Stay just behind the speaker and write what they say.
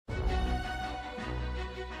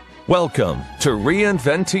Welcome to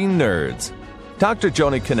Reinventing Nerds. Dr.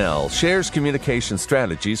 Joni Cannell shares communication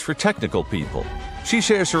strategies for technical people. She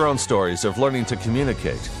shares her own stories of learning to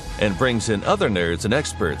communicate and brings in other nerds and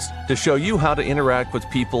experts to show you how to interact with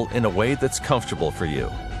people in a way that's comfortable for you.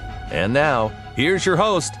 And now, here's your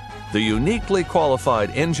host, the uniquely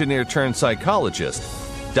qualified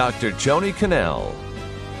engineer-turned-psychologist, Dr. Joni Cannell.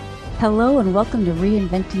 Hello and welcome to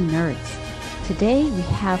Reinventing Nerds. Today we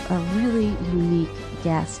have a really unique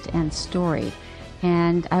guest and story,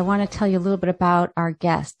 and I want to tell you a little bit about our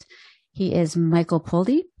guest. He is Michael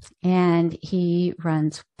Poldi, and he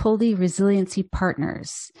runs Poldi Resiliency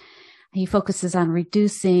Partners. He focuses on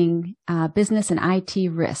reducing business and IT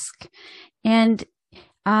risk, and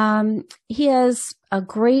he has a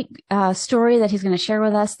great story that he's going to share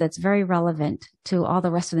with us that's very relevant to all the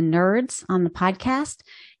rest of the nerds on the podcast.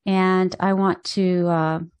 And I want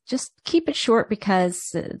to just keep it short because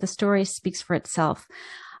the story speaks for itself.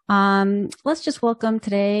 Let's just welcome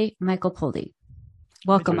today Michael Poldi.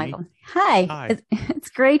 Welcome, Hi, Michael. Hi. It's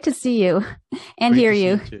great to see you and hear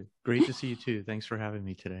you. Great to see you too. Thanks for having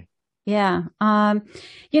me today. Yeah. I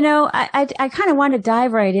kind of want to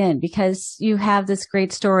dive right in because you have this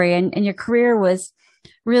great story and your career was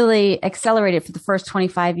really accelerated for the first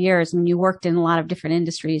 25 years. I mean, you worked in a lot of different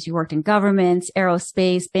industries. You worked in governments,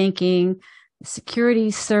 aerospace, banking,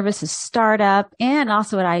 security services, startup, and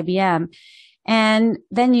also at IBM. And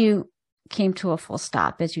then you came to a full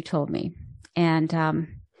stop, as you told me. And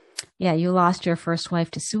you lost your first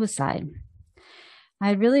wife to suicide.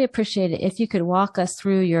 I'd really appreciate it if you could walk us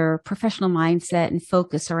through your professional mindset and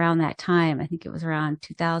focus around that time. I think it was around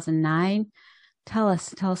 2009. Tell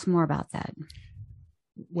us more about that.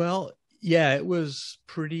 Well, yeah, it was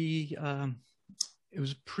pretty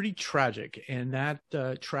tragic, and that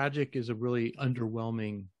tragic is a really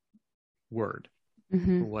underwhelming word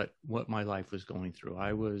for what my life was going through.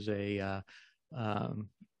 I was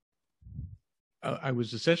I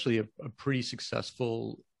was essentially a pretty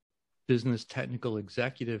successful business technical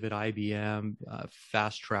executive at IBM,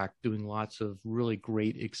 fast track, doing lots of really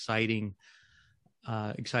great, exciting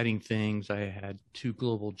things. I had 2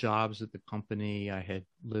 global jobs at the company. I had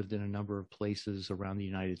lived in a number of places around the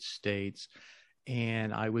United States,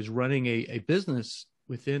 and I was running a business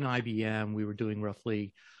within IBM. We were doing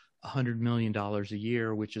roughly $100 million a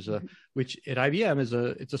year, which at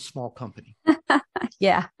IBM it's a small company.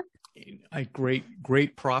 Yeah.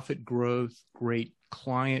 Great profit growth, great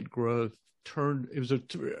client growth. It was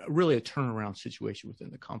really a turnaround situation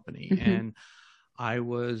within the company. And I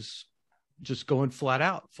was just going flat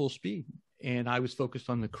out, full speed. And I was focused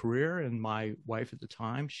on the career, and my wife at the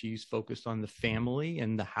time, she's focused on the family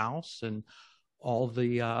and the house and all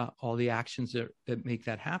the actions that make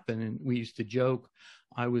that happen. And we used to joke,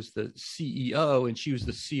 I was the CEO and she was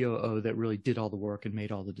the COO that really did all the work and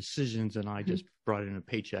made all the decisions. And I just brought in a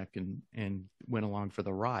paycheck and went along for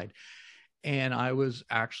the ride. And I was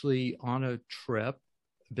actually on a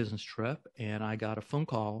business trip, and I got a phone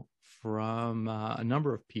call from a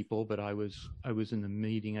number of people, but I was in the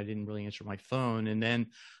meeting. I didn't really answer my phone. And then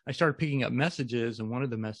I started picking up messages, and one of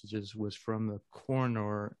the messages was from the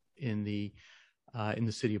coroner in the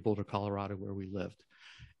city of Boulder, Colorado, where we lived.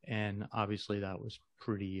 And obviously that was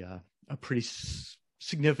a pretty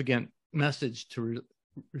significant message to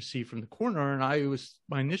receive from the coroner. And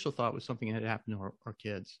my initial thought was something had happened to our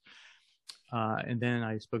kids. And then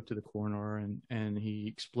I spoke to the coroner, and he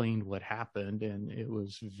explained what happened, and it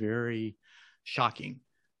was very shocking,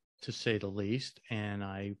 to say the least. And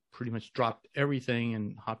I pretty much dropped everything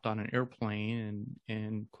and hopped on an airplane,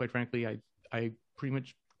 and quite frankly, I pretty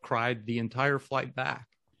much cried the entire flight back.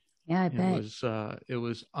 Yeah, I bet. It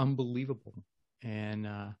was unbelievable. And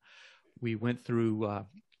we went through.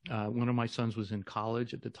 One of my sons was in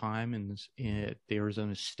college at the time at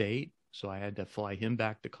Arizona State. So I had to fly him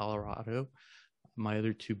back to Colorado. My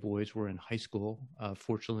other 2 boys were in high school.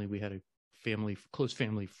 Fortunately, we had a close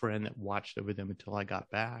family friend that watched over them until I got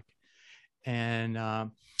back. And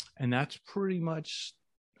that's pretty much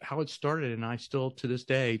how it started. And I still, to this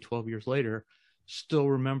day, 12 years later, still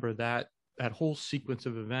remember that whole sequence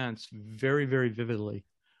of events very, very vividly.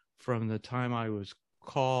 From the time I was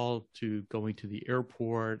called to going to the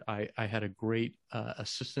airport, I had a great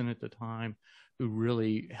assistant at the time who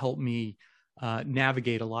really helped me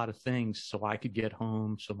navigate a lot of things so I could get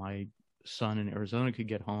home, so my son in Arizona could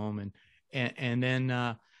get home. And then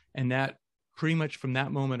that pretty much from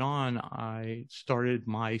that moment on, I started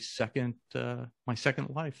my second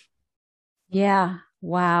life. Yeah.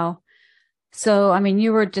 Wow. So, I mean,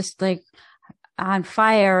 you were just like on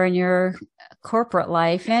fire in your corporate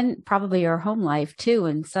life and probably your home life too.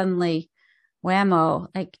 And suddenly whammo,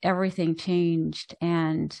 like everything changed.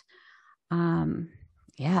 And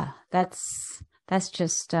yeah, that's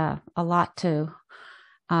just a lot to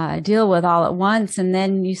deal with all at once. And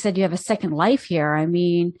then you said you have a second life here. I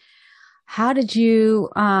mean, how did you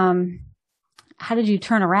turn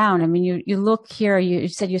around? I mean, you look here, you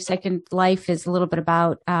said your second life is a little bit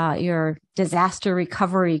about your disaster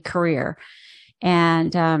recovery career.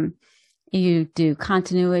 And you do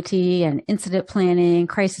continuity and incident planning,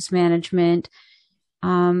 crisis management.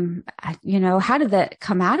 How did that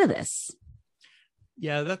come out of this?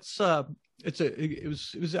 Yeah, it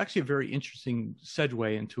was actually a very interesting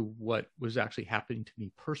segue into what was actually happening to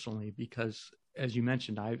me personally, because as you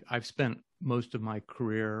mentioned, I've spent most of my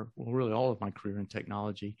career, well, really all of my career in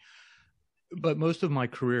technology, but most of my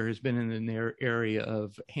career has been in an area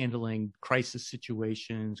of handling crisis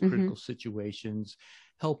situations, critical situations,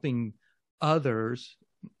 helping others,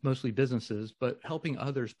 mostly businesses, but helping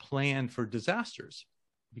others plan for disasters.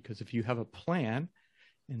 Because if you have a plan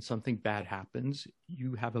and something bad happens,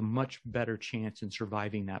 you have a much better chance in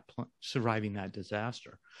surviving that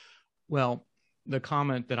disaster. Well, the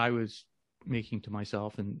comment that I was making to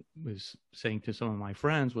myself and was saying to some of my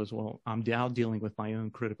friends was, well, I'm now dealing with my own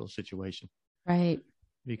critical situation. Right.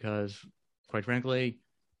 Because quite frankly,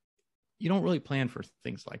 you don't really plan for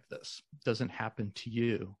things like this. It doesn't happen to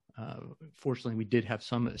you. Fortunately, we did have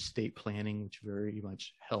some estate planning, which very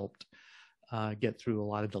much helped get through a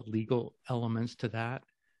lot of the legal elements to that.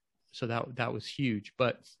 So that was huge.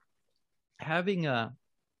 But having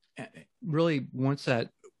really, once that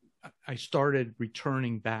I started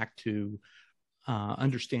returning back to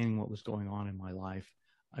understanding what was going on in my life,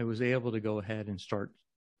 I was able to go ahead and start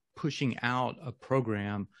pushing out a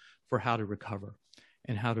program for how to recover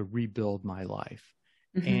and how to rebuild my life.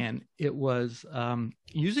 Mm-hmm. And it was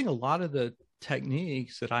using a lot of the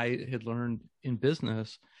techniques that I had learned in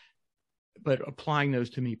business, but applying those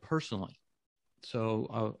to me personally.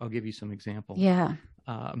 So I'll give you some examples. Yeah.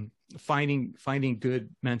 Finding good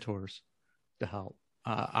mentors to help.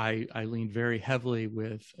 I leaned very heavily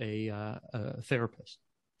with a therapist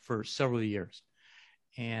for several years,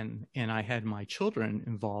 and I had my children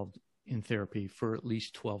involved in therapy for at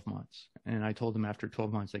least 12 months. And I told them after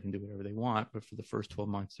 12 months, they can do whatever they want, but for the first 12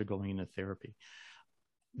 months, they're going into therapy.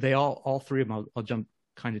 They all three of them, I'll jump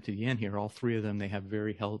kind of to the end here. All three of them, they have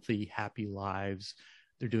very healthy, happy lives.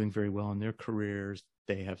 They're doing very well in their careers.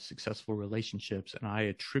 They have successful relationships. And I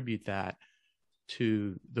attribute that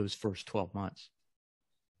to those first 12 months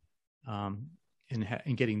and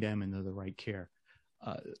getting them into the right care.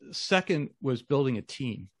 Second was building a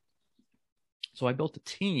team. So I built a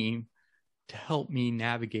team to help me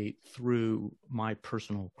navigate through my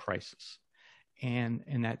personal crisis. And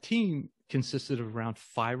that team consisted of around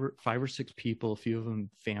five or six people, a few of them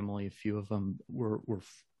family, a few of them were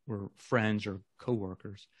friends or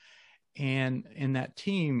coworkers. And that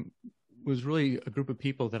team was really a group of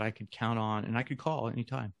people that I could count on and I could call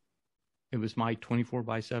anytime. It was my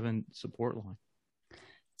 24/7 support line.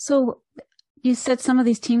 So you said some of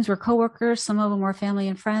these teams were coworkers, some of them were family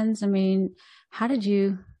and friends. I mean, how did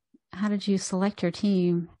you select your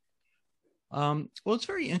team? Well, it's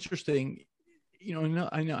very interesting.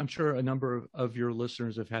 I'm sure a number of your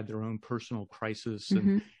listeners have had their own personal crisis,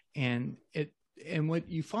 and what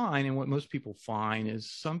you find, and what most people find, is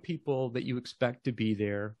some people that you expect to be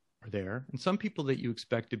there are there, and some people that you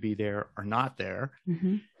expect to be there are not there,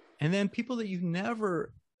 and then people that you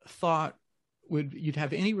never thought you'd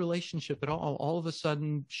have any relationship at all of a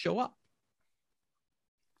sudden show up.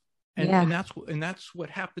 And that's what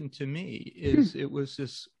happened to me. It was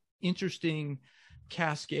this interesting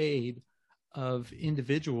cascade of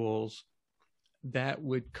individuals that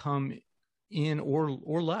would come in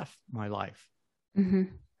or left my life.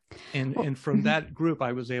 And from that group,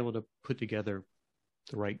 I was able to put together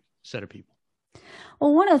the right set of people.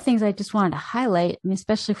 Well, one of the things I just wanted to highlight,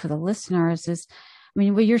 especially for the listeners, is,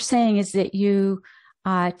 what you're saying is that you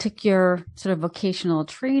took your sort of vocational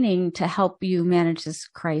training to help you manage this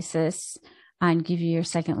crisis and give you your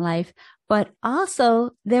second life. But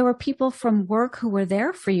also there were people from work who were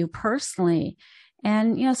there for you personally.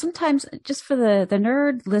 And, sometimes just for the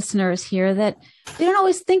nerd listeners here, that they don't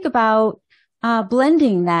always think about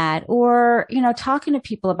blending that or, talking to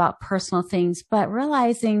people about personal things, but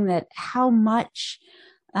realizing that how much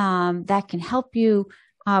that can help you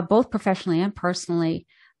both professionally and personally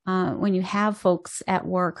when you have folks at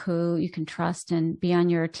work who you can trust and be on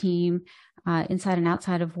your team inside and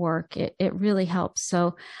outside of work. It really helps.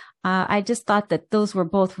 So I just thought that those were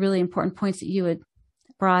both really important points that you had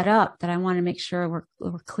brought up that I want to make sure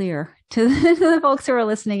we're clear to the folks who are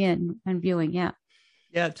listening in and viewing. Yeah.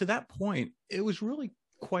 Yeah. To that point, it was really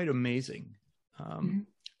quite amazing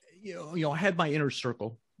I had my inner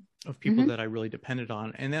circle of people that I really depended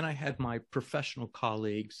on. And then I had my professional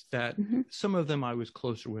colleagues that some of them I was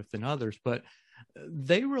closer with than others, but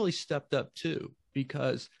they really stepped up too,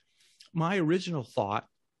 because my original thought,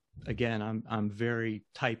 again, I'm very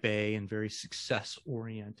type A and very success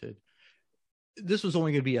oriented. This was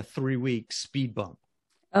only going to be a 3-week speed bump.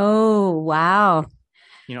 Oh, wow.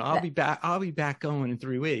 I'll be back going in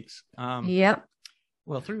 3 weeks. Yep.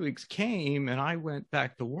 Well, 3 weeks came and I went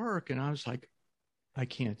back to work and I was like, I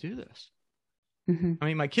can't do this. I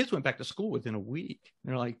mean, my kids went back to school within a week.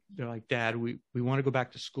 They're like, Dad, we want to go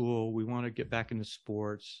back to school. We want to get back into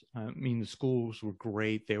sports. I mean, the schools were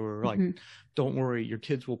great. They were like, don't worry, your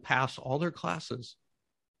kids will pass all their classes.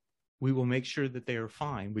 We will make sure that they are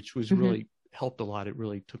fine, which was really helped a lot. It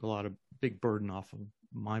really took a lot of big burden off of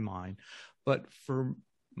my mind. But for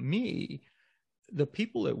me, the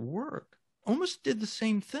people at work almost did the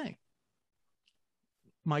same thing.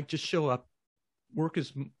 Mike, just show up. Work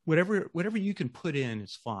is whatever you can put in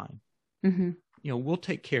is fine. We'll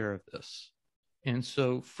take care of this. And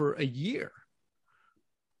so for a year,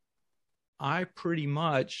 I pretty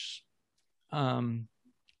much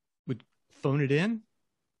would phone it in.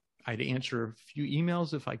 I'd answer a few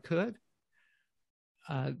emails if I could.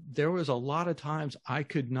 There was a lot of times I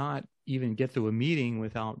could not even get through a meeting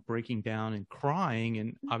without breaking down and crying.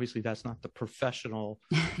 And obviously that's not the professional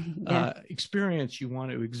experience you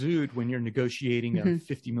want to exude when you're negotiating a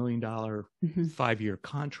 $50 million 5-year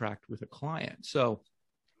contract with a client. So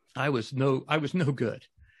I was no good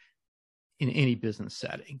in any business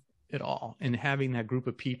setting at all. And having that group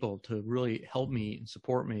of people to really help me and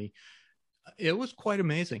support me, it was quite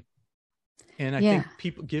amazing. And I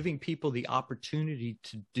think giving people the opportunity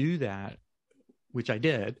to do that, which I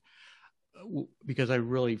did, because I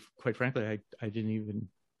really, quite frankly, I didn't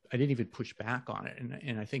even push back on it.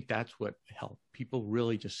 And I think that's what helped. People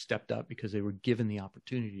really just stepped up because they were given the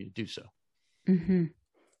opportunity to do so. Well,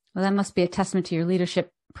 that must be a testament to your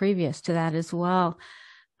leadership previous to that as well.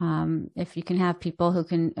 If you can have people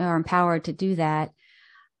who are empowered to do that.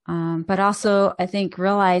 But also, I think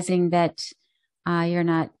realizing that you're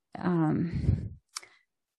not,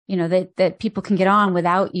 that people can get on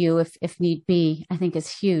without you if need be, I think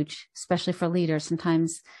is huge, especially for leaders.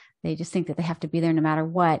 Sometimes they just think that they have to be there no matter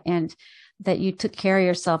what, and that you took care of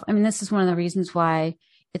yourself. I mean, this is one of the reasons why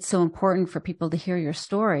it's so important for people to hear your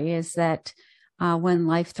story, is that when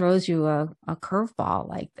life throws you a curveball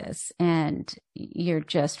like this and you're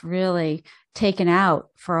just really taken out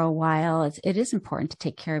for a while, it is important to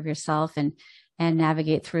take care of yourself and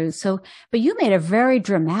navigate through. So, but you made a very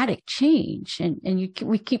dramatic change, and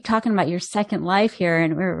we keep talking about your second life here,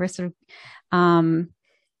 and we're sort of,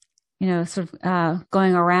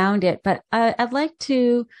 going around it. But I'd like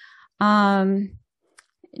to know,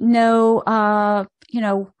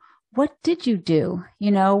 what did you do?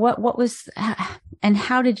 What was, and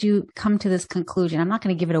how did you come to this conclusion? I'm not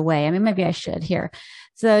going to give it away. I mean, maybe I should here.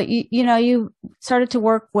 So, you started to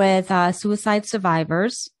work with suicide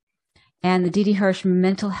survivors and the Didi Hirsch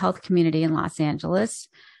mental health community in Los Angeles.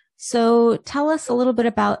 So tell us a little bit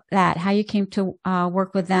about that, how you came to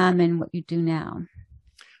work with them and what you do now.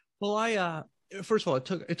 Well, first of all, it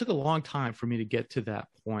took a long time for me to get to that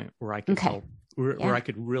point where I could help, where I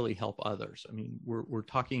could really help others. I mean, we're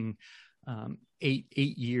talking 8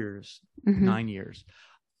 years, 9 years.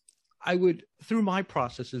 Through my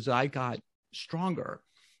processes, I got stronger,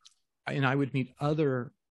 and I would meet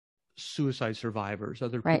other suicide survivors,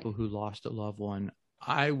 other people who lost a loved one.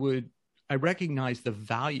 I recognized the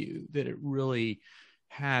value that it really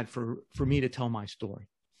had for me to tell my story.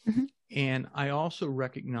 And I also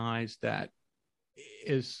recognized that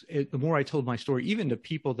the more I told my story, even to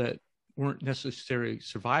people that weren't necessarily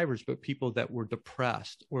survivors, but people that were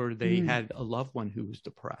depressed, or they had a loved one who was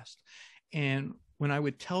depressed. And when I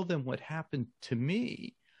would tell them what happened to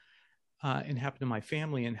me and happened to my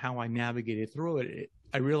family and how I navigated through it,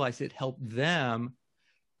 I realized it helped them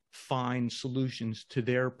find solutions to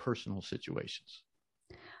their personal situations.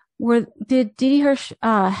 Did Didi Hirsch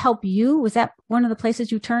help you? Was that one of the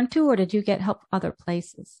places you turned to, or did you get help other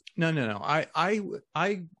places? No.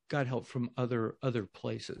 I got help from other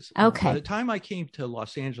places. Okay. By the time I came to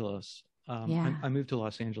Los Angeles, I moved to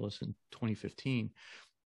Los Angeles in 2015.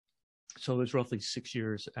 So it was roughly 6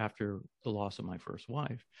 years after the loss of my first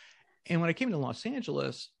wife. And when I came to Los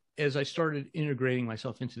Angeles, as I started integrating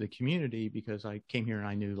myself into the community, because I came here and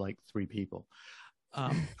I knew like 3 people,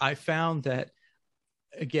 I found that,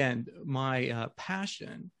 again, my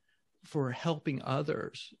passion for helping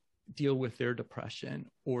others deal with their depression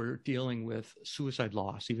or dealing with suicide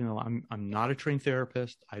loss, even though I'm not a trained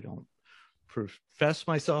therapist, I don't profess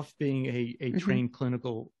myself being a trained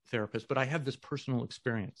clinical therapist, but I have this personal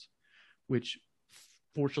experience, which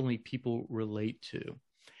fortunately people relate to.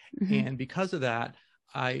 And because of that,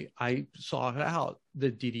 I sought out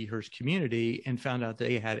the D.D. Hirsch community and found out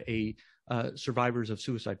they had a survivors of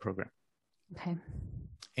suicide program. Okay.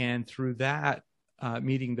 And through that,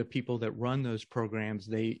 meeting the people that run those programs,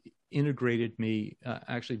 they integrated me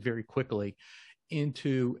actually very quickly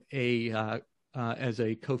into as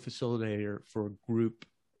a co-facilitator for group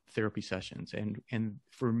therapy sessions. And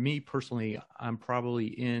for me personally, I'm probably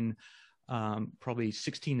in probably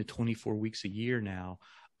 16 to 24 weeks a year now.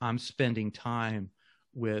 I'm spending time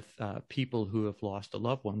with people who have lost a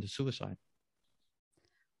loved one to suicide.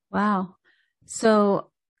 Wow.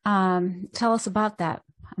 So tell us about that.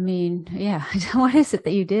 I mean, yeah, what is it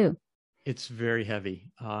that you do? It's very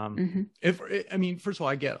heavy. First of all,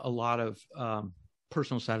 I get a lot of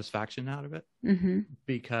personal satisfaction out of it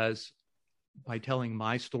because by telling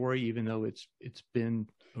my story, even though it's been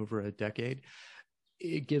over a decade,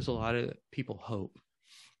 it gives a lot of people hope.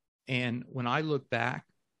 And when I look back,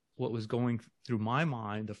 what was going through my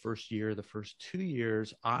mind the first year, the first 2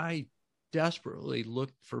 years, I desperately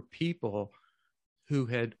looked for people who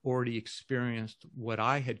had already experienced what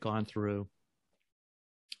I had gone through.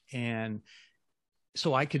 And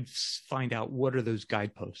so I could find out, what are those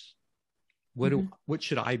guideposts? What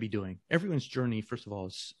should I be doing? Everyone's journey, first of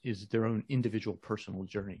all, is their own individual personal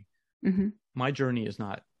journey. My journey is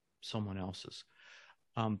not someone else's.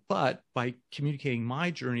 But by communicating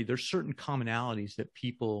my journey, there's certain commonalities that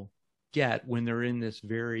people get when they're in this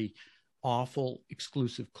very awful,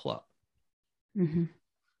 exclusive club.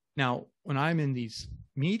 Now, when I'm in these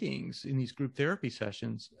meetings, in these group therapy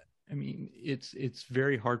sessions, I mean, it's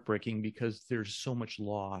very heartbreaking because there's so much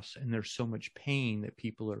loss and there's so much pain that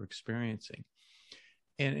people are experiencing.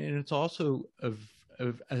 And it's also a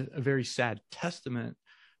very sad testament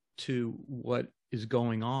to what is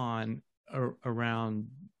going on around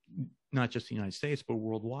not just the United States, but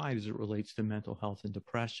worldwide as it relates to mental health and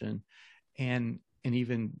depression and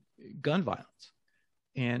even gun violence.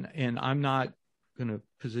 And I'm not going to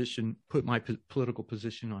put my political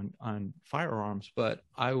position on firearms, but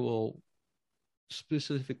I will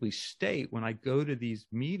specifically state, when I go to these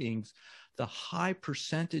meetings, the high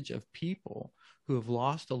percentage of people who have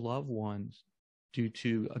lost a loved one due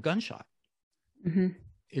to a gunshot.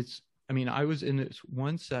 I was in this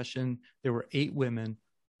one session, there were 8 women,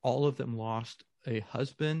 all of them lost a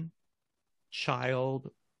husband,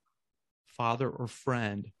 child, father, or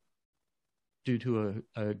friend due to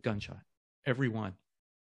a gunshot. Everyone.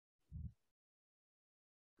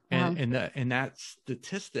 Wow. And that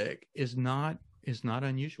statistic is not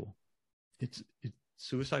unusual. It's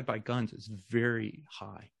suicide by guns is very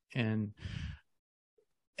high. And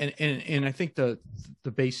I think the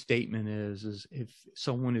base statement is if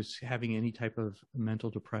someone is having any type of mental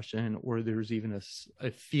depression, or there's even a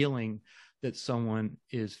feeling that someone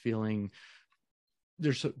is feeling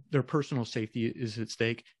their personal safety is at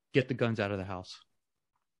stake, get the guns out of the house.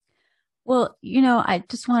 Well, I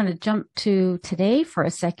just want to jump to today for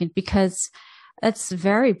a second, because it's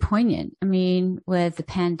very poignant. I mean, with the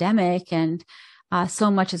pandemic and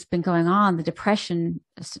so much has been going on, the depression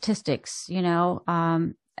statistics,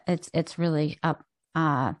 it's really up.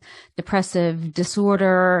 Depressive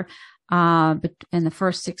disorder, but in the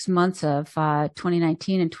first 6 months of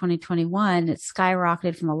 2019 and 2021, it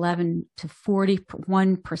skyrocketed from 11 to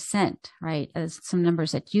 41%, right? As some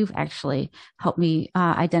numbers that you've actually helped me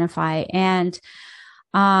identify. And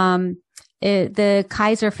the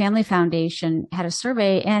Kaiser Family Foundation had a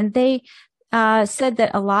survey, and they said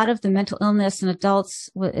that a lot of the mental illness in adults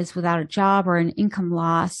is without a job or an income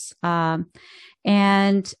loss.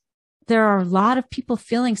 And there are a lot of people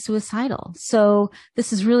feeling suicidal. So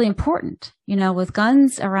this is really important, with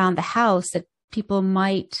guns around the house, that people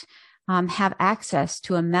might have access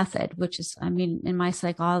to a method, which is, in my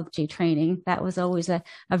psychology training, that was always a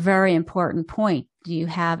very important point. Do you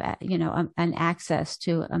have, an access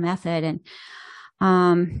to a method?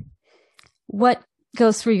 And what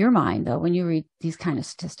goes through your mind, though, when you read these kind of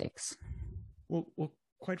statistics? Well,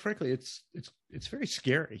 quite frankly, it's very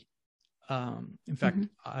scary. In fact,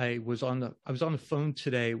 I was on the phone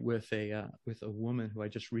today with a woman who I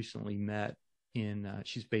just recently met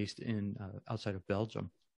she's based in outside of Belgium.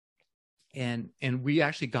 And we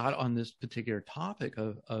actually got on this particular topic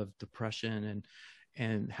of depression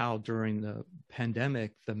and how during the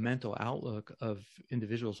pandemic, the mental outlook of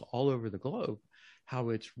individuals all over the globe, how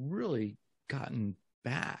it's really gotten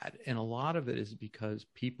bad. And a lot of it is because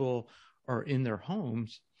people are in their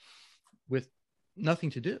homes with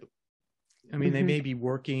nothing to do. I mean, they may be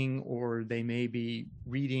working, or they may be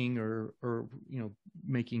reading, or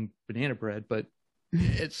making banana bread, but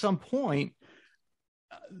at some point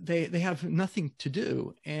they have nothing to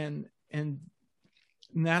do. And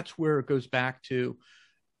that's where it goes back to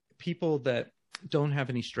people that don't have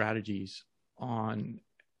any strategies on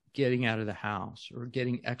getting out of the house or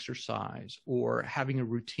getting exercise or having a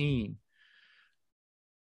routine.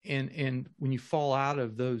 And when you fall out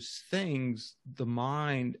of those things, the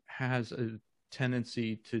mind has a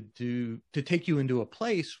tendency to take you into a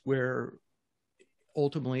place where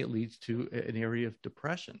ultimately it leads to an area of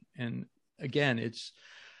depression. And again,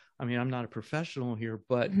 I'm not a professional here,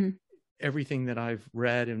 but everything that I've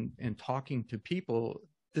read and talking to people,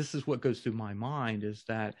 this is what goes through my mind, is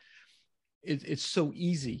that it's so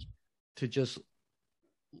easy to just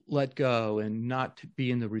let go and not be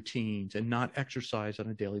in the routines and not exercise on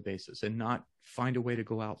a daily basis and not find a way to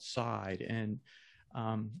go outside. And,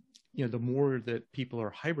 the more that people are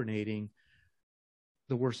hibernating,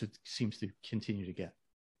 the worse it seems to continue to get.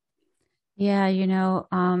 Yeah.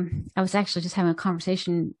 I was actually just having a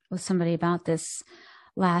conversation with somebody about this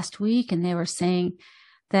last week, and they were saying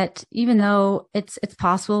that even though it's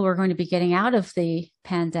possible we're going to be getting out of the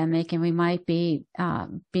pandemic and we might be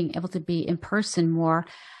being able to be in person more,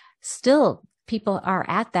 still people are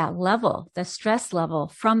at that level, the stress level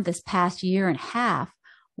from this past year and a half,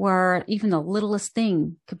 where even the littlest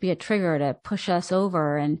thing could be a trigger to push us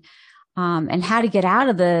over, and how to get out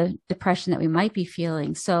of the depression that we might be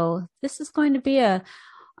feeling. So this is going to be a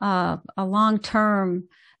long-term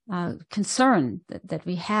concern that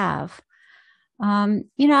we have.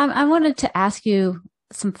 I wanted to ask you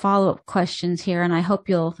some follow-up questions here, and I hope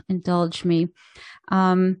you'll indulge me.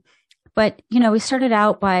 But we started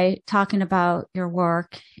out by talking about your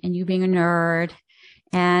work and you being a nerd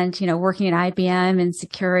and, working at IBM and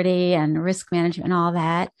security and risk management and all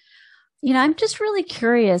that. I'm just really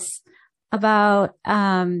curious about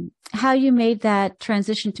how you made that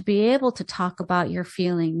transition to be able to talk about your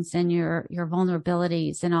feelings and your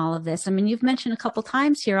vulnerabilities and all of this. I mean, you've mentioned a couple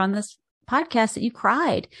times here on this podcast that you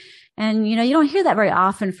cried, and you don't hear that very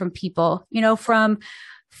often from people, from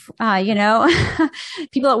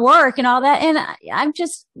people at work and all that. And I'm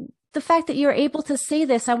just, the fact that you're able to say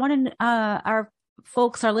this, I wanted our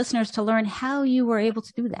listeners to learn how you were able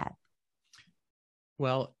to do that.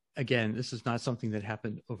 Well, again, this is not something that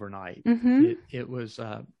happened overnight. It was,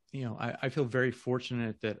 I feel very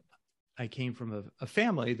fortunate that I came from a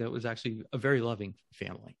family that was actually a very loving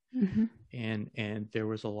family. And there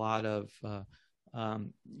was a lot of,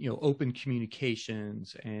 open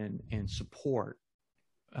communications and support.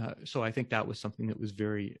 So I think that was something that was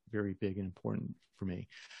very, very big and important for me.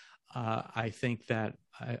 I think that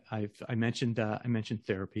I mentioned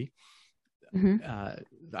therapy.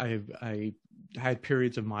 I had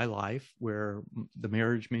periods of my life where the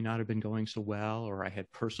marriage may not have been going so well, or I had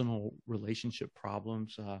personal relationship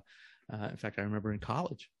problems. In fact, I remember in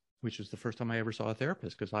college, which was the first time I ever saw a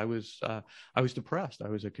therapist, because I was depressed. I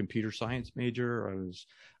was a computer science major.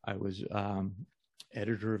 I was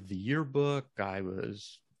editor of the yearbook. I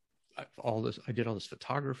did all this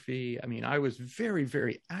photography. I mean, I was very,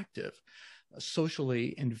 very active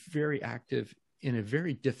socially and very active in a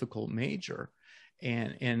very difficult major.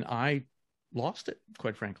 And I lost it,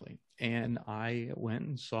 quite frankly. And I went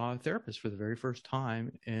and saw a therapist for the very first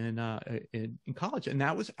time in college. And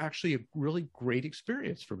that was actually a really great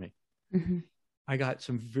experience for me. I got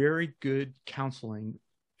some very good counseling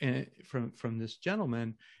from this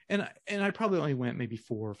gentleman, and I probably only went maybe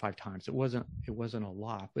 4 or 5 times. It wasn't a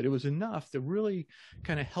lot, but it was enough to really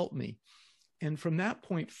kind of help me. And from that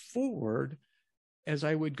point forward, as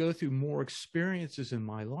I would go through more experiences in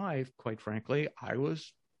my life, quite frankly, I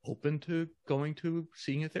was open to going to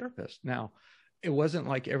seeing a therapist. Now, it wasn't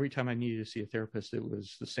like every time I needed to see a therapist, it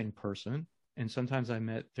was the same person. And sometimes I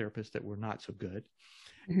met therapists that were not so good.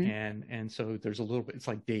 And so there's a little bit, it's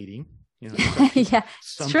like dating,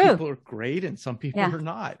 some people are great and some people are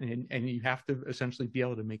not. And you have to essentially be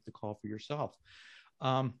able to make the call for yourself.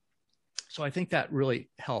 So I think that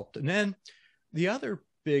really helped. And then the other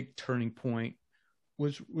big turning point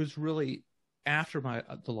was really after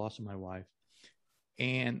the loss of my wife.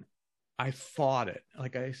 And I fought it.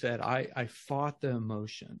 Like I said, I fought the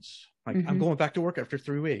emotions. Like I'm going back to work after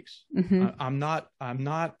 3 weeks. I'm not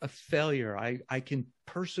a failure. I can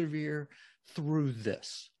persevere through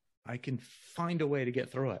this. I can find a way to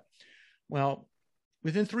get through it. Well,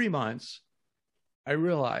 within 3 months, I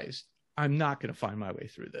realized I'm not going to find my way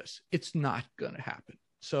through this. It's not going to happen.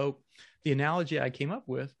 So the analogy I came up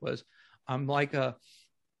with was I'm like a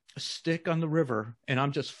stick on the river, and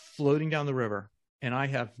I'm just floating down the river, and I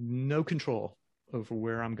have no control over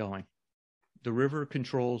where I'm going. The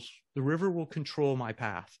river will control my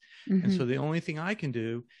path. Mm-hmm. And so the only thing I can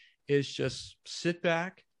do is just sit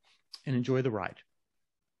back and enjoy the ride.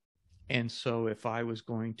 And so if I was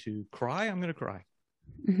going to cry, I'm going to cry.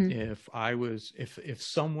 Mm-hmm. If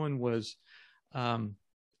someone was,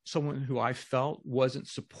 someone who I felt wasn't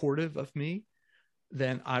supportive of me,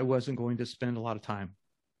 then I wasn't going to spend a lot of time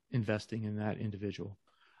investing in that individual.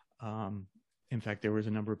 In fact, there was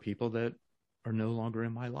a number of people that are no longer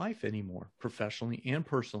in my life anymore, professionally and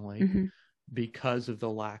personally, mm-hmm. because of the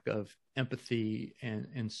lack of empathy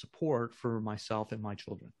and support for myself and my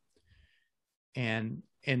children. And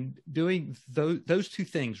doing those two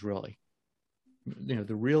things, really,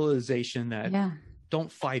 the realization that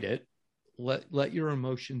don't fight it, let your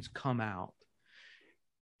emotions come out.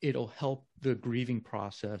 It'll help the grieving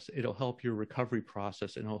process. It'll help your recovery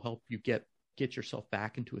process, and it'll help you get yourself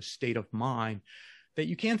back into a state of mind that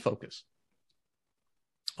you can focus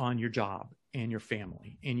on your job and your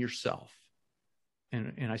family and yourself.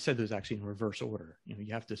 And I said those actually in reverse order.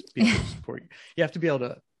 You have to be able to support. You have to be able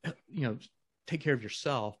to, take care of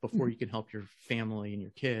yourself before you can help your family and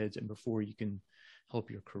your kids, and before you can help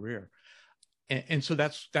your career. And so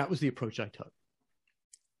that was the approach I took.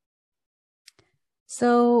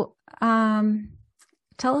 So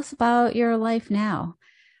tell us about your life now,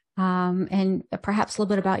 and perhaps a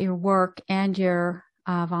little bit about your work and your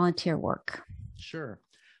volunteer work. Sure.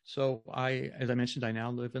 So as I mentioned, I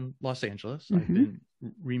now live in Los Angeles. Mm-hmm. I've been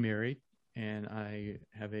remarried, and I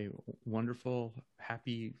have a wonderful,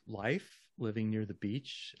 happy life living near the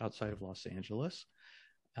beach outside of Los Angeles.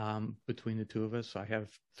 Between the two of us, I have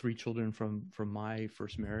 3 children from my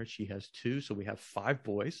first marriage. She has 2, so we have 5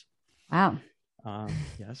 boys. Wow.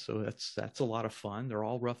 So that's a lot of fun. They're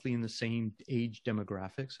all roughly in the same age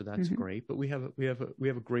demographic, so that's mm-hmm. great. But we have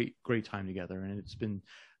a great time together, and it's been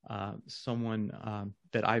someone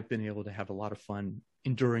that I've been able to have a lot of fun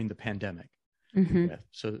enduring the pandemic. Mm-hmm. with.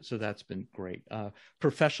 So that's been great.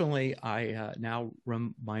 Professionally, I now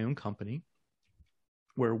run my own company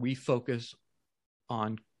where we focus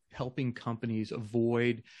on helping companies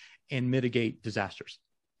avoid and mitigate disasters.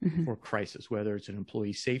 Mm-hmm. or crisis, whether it's an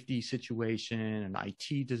employee safety situation, an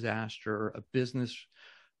IT disaster, a business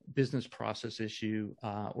process issue,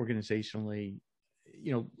 organizationally,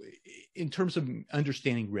 in terms of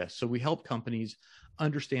understanding risk. So we help companies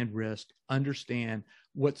understand risk, understand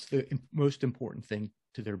what's the most important thing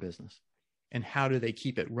to their business, and how do they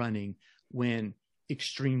keep it running when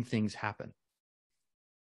extreme things happen.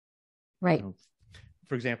 Right.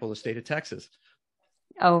 For example, the state of Texas.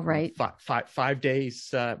 Oh, right. 5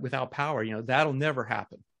 days without power, that'll never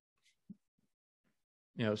happen.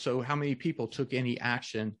 So how many people took any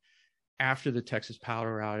action after the Texas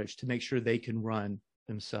power outage to make sure they can run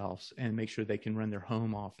themselves and make sure they can run their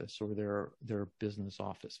home office or their business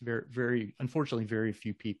office? Very, unfortunately, very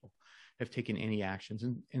few people have taken any actions.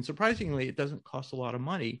 And surprisingly, it doesn't cost a lot of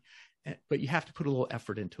money, but you have to put a little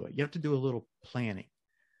effort into it. You have to do a little planning.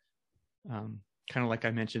 Kind of like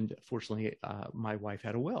I mentioned, fortunately, my wife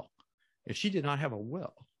had a will. If she did not have a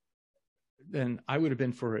will, then I would have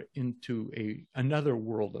been into another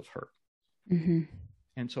world of hurt. Mm-hmm.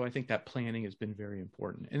 And so I think that planning has been very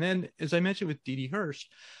important. And then, as I mentioned with Dee Dee Hirsch,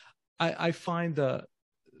 I find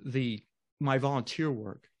my volunteer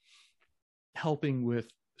work helping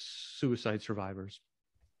with suicide survivors,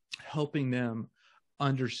 helping them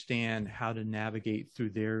understand how to navigate through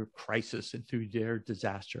their crisis and through their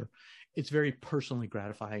disaster. It's very personally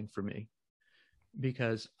gratifying for me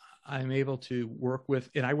because I'm able to work with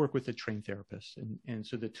a trained therapist. And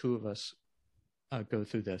so the two of us go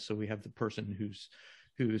through this. So we have the person who's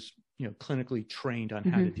clinically trained on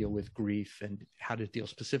how to deal with grief and how to deal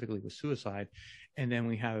specifically with suicide. And then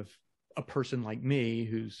we have a person like me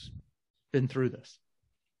who's been through this.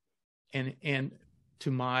 And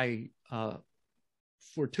to my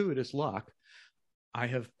fortuitous luck, I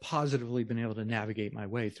have positively been able to navigate my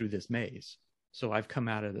way through this maze. So I've come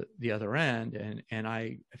out of the other end, and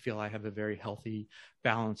I feel I have a very healthy,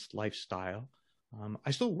 balanced lifestyle.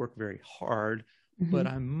 I still work very hard, but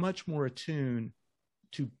I'm much more attuned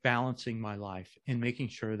to balancing my life and making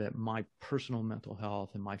sure that my personal mental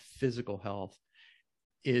health and my physical health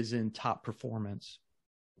is in top performance,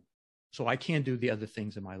 so I can do the other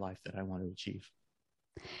things in my life that I want to achieve.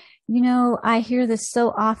 I hear this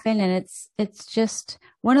so often, and it's just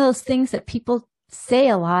one of those things that people say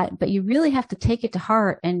a lot, but you really have to take it to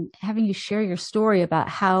heart. And having you share your story about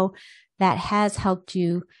how that has helped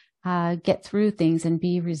you get through things and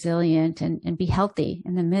be resilient and be healthy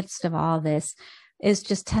in the midst of all this is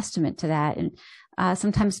just testament to that. And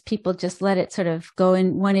sometimes people just let it sort of go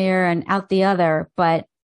in one ear and out the other, but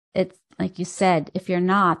it's like you said, if you're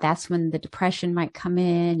not, that's when the depression might come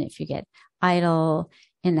in, if you get idle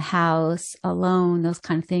in the house, alone, those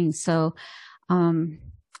kind of things. So,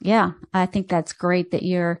 yeah, I think that's great that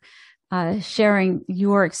you're sharing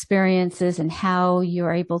your experiences and how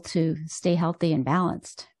you're able to stay healthy and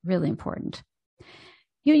balanced. Really important.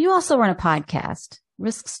 You also run a podcast,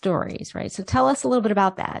 Risk Stories, right? So tell us a little bit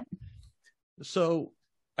about that. So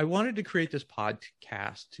I wanted to create this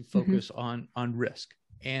podcast to focus on risk.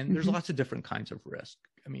 And there's lots of different kinds of risk.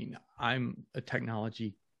 I mean, I'm a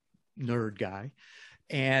technology nerd guy,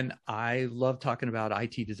 and I love talking about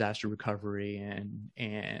IT disaster recovery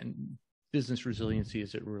and business resiliency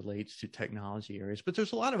as it relates to technology areas. But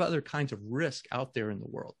there's a lot of other kinds of risk out there in the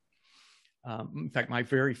world. In fact, my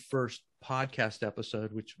very first podcast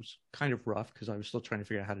episode, which was kind of rough because I was still trying to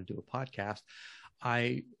figure out how to do a podcast,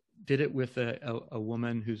 I did it with a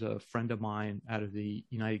woman who's a friend of mine out of the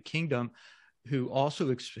United Kingdom, who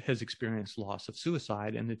also has experienced loss of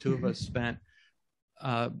suicide. And the two of us spent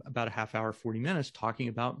about a half hour, 40 minutes talking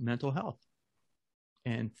about mental health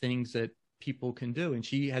and things that people can do. And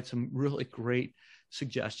she had some really great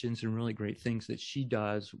suggestions and really great things that she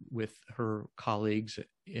does with her colleagues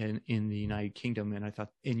in the United Kingdom, and I thought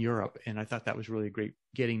in Europe. And I thought that was really great,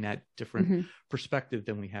 getting that different perspective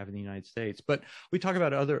than we have in the United States. But we talk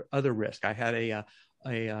about other risk. I had a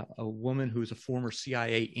woman who was a former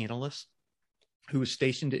CIA analyst who was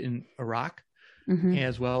stationed in Iraq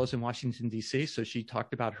as well as in Washington, D.C. So she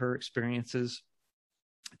talked about her experiences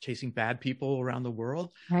chasing bad people around the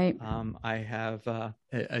world. Right. I have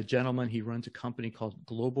a gentleman, he runs a company called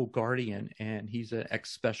Global Guardian, and he's an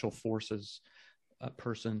ex-special forces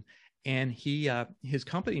person. And his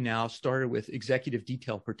company now started with executive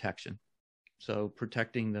detail protection. So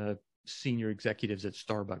protecting the senior executives at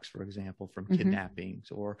Starbucks, for example, from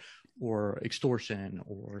kidnappings or extortion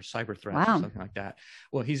or cyber threats or something like that.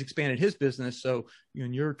 Well, he's expanded his business. So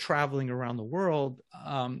when you're traveling around the world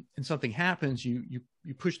and something happens, you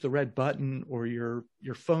push the red button or your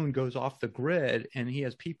phone goes off the grid, and he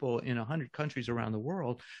has people in 100 countries around the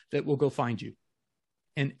world that will go find you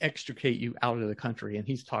and extricate you out of the country. And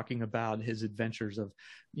he's talking about his adventures of,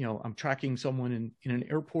 I'm tracking someone in an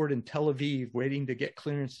airport in Tel Aviv, waiting to get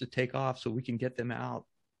clearance to take off so we can get them out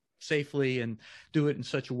safely and do it in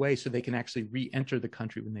such a way so they can actually re-enter the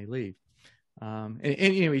country when they leave. And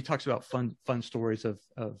he talks about fun stories of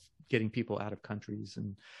getting people out of countries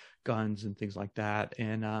and guns and things like that.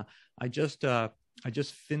 And I just put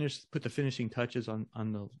the finishing touches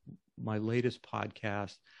on my latest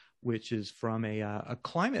podcast, which is from a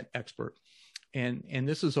climate expert. And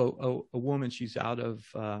this is a woman, she's out of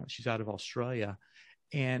Australia,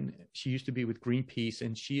 and she used to be with Greenpeace,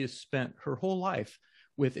 and she has spent her whole life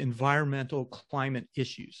with environmental climate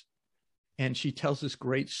issues. And she tells this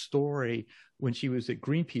great story. When she was at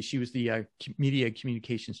Greenpeace, she was the media and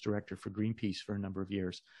communications director for Greenpeace for a number of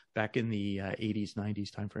years back in the 80s,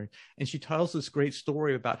 90s timeframe. And she tells this great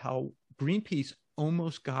story about how Greenpeace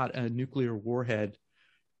almost got a nuclear warhead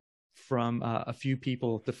from a few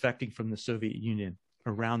people defecting from the Soviet Union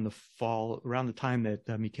around the time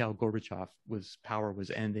that Mikhail Gorbachev's power was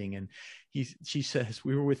ending. And she says,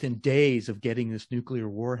 we were within days of getting this nuclear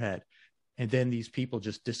warhead, and then these people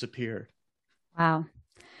just disappeared. Wow.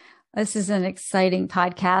 This is an exciting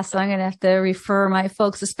podcast. So I'm going to have to refer my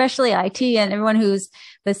folks, especially IT and everyone who's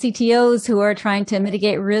the CTOs who are trying to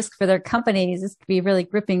mitigate risk for their companies. This could be really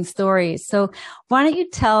gripping stories. So why don't you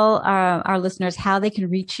tell our listeners how they can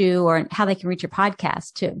reach you or how they can reach your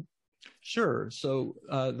podcast too? Sure. So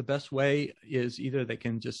the best way is either they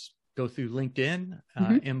can just go through LinkedIn,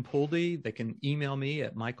 M. Pouldy. They can email me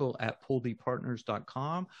at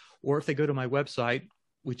michael@pouldypartners.com. Or if they go to my website,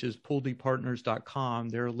 which is pouldypartners.com,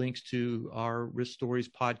 there are links to our Risk Stories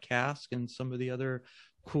podcast and some of the other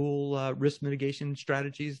cool risk mitigation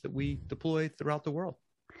strategies that we deploy throughout the world.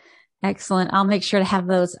 Excellent. I'll make sure to have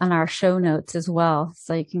those on our show notes as well,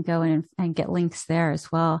 so you can go in and get links there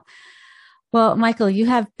as well. Well, Michael, you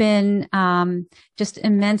have been just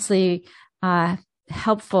immensely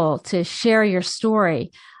helpful to share your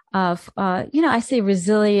story of, I say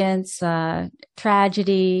resilience,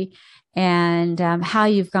 tragedy, and how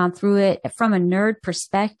you've gone through it from a nerd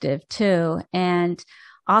perspective too, and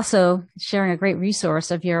also sharing a great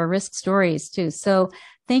resource of your risk stories too. So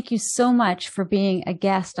thank you so much for being a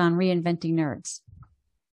guest on Reinventing Nerds.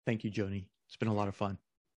 Thank you, Joni. It's been a lot of fun.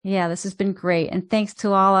 Yeah, this has been great. And thanks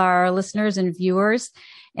to all our listeners and viewers.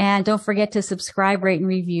 And don't forget to subscribe, rate, and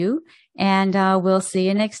review. And we'll see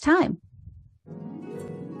you next time.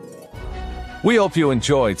 We hope you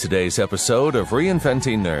enjoyed today's episode of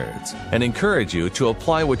Reinventing Nerds and encourage you to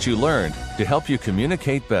apply what you learned to help you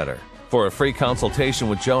communicate better. For a free consultation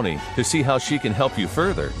with Joni to see how she can help you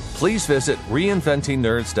further, please visit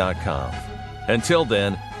reinventingnerds.com. Until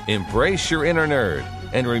then, embrace your inner nerd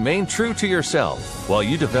and remain true to yourself while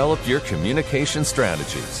you develop your communication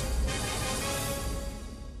strategies.